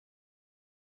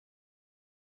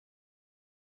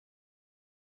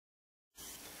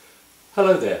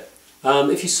Hello there.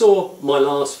 If you saw my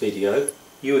last video,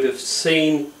 you would have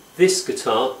seen this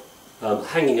guitar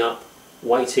hanging up,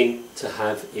 waiting to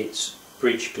have its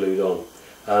bridge glued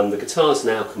on. The guitar is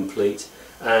now complete,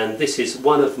 and this is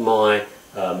one of my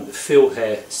Phil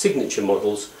Hare Signature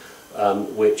Models,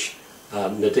 which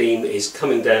Nadim is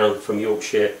coming down from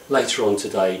Yorkshire later on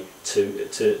today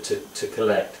to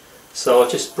collect. So I'll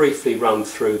just briefly run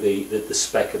through the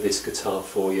spec of this guitar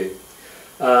for you.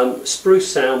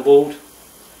 Spruce soundboard,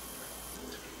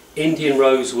 Indian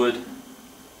rosewood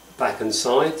back and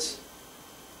sides.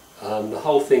 The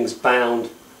whole thing's bound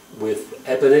with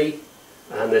ebony,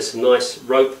 and there's some nice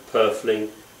rope purfling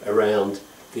around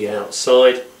the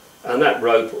outside, and that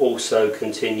rope also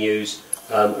continues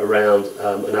around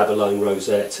an abalone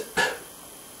rosette.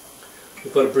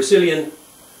 We've got a Brazilian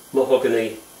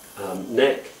mahogany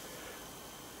neck,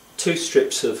 two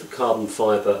strips of carbon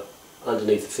fibre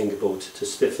underneath the fingerboard to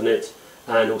stiffen it,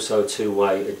 and also a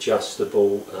two-way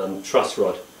adjustable truss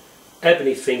rod.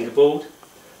 Ebony fingerboard.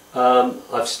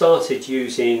 I've started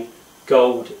using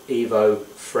gold Evo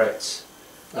frets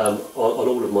on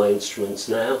all of my instruments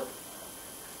now.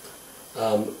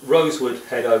 Rosewood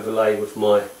head overlay with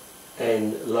my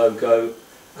N logo,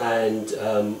 and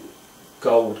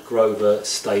gold Grover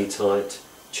Stay Tight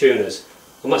tuners.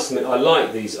 I must admit, I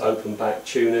like these open back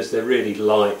tuners. They're really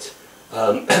light,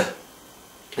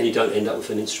 and you don't end up with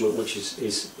an instrument which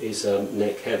is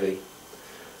neck heavy.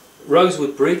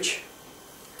 Rosewood bridge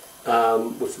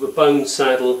with the bone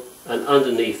saddle, and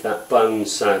underneath that bone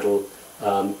saddle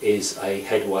is a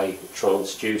headway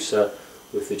transducer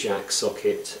with the jack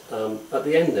socket at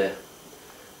the end there.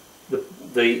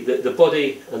 The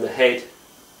body and the head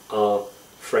are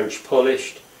French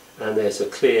polished, and there's a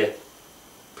clear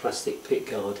plastic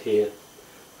pickguard here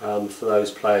for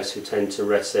those players who tend to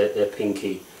rest their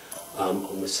pinky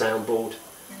on the soundboard.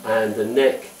 And the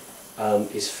neck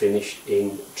is finished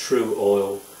in true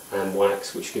oil and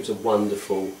wax, which gives a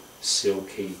wonderful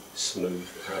silky smooth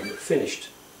finish.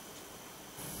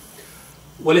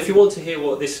 Well, if you want to hear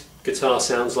what this guitar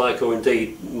sounds like, or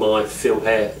indeed my Phil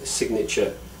Hare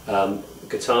Signature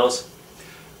guitars,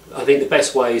 I think the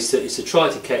best way is to try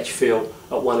to catch Phil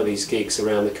at one of his gigs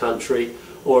around the country,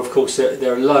 or of course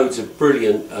there are loads of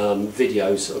brilliant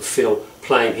videos of Phil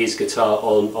playing his guitar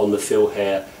on the Phil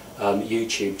Hare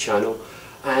YouTube channel.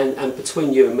 And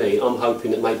between you and me, I'm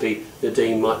hoping that maybe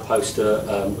Nadim might post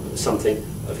something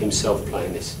of himself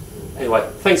playing this. Anyway,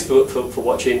 thanks for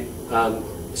watching.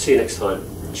 See you next time.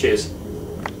 Cheers.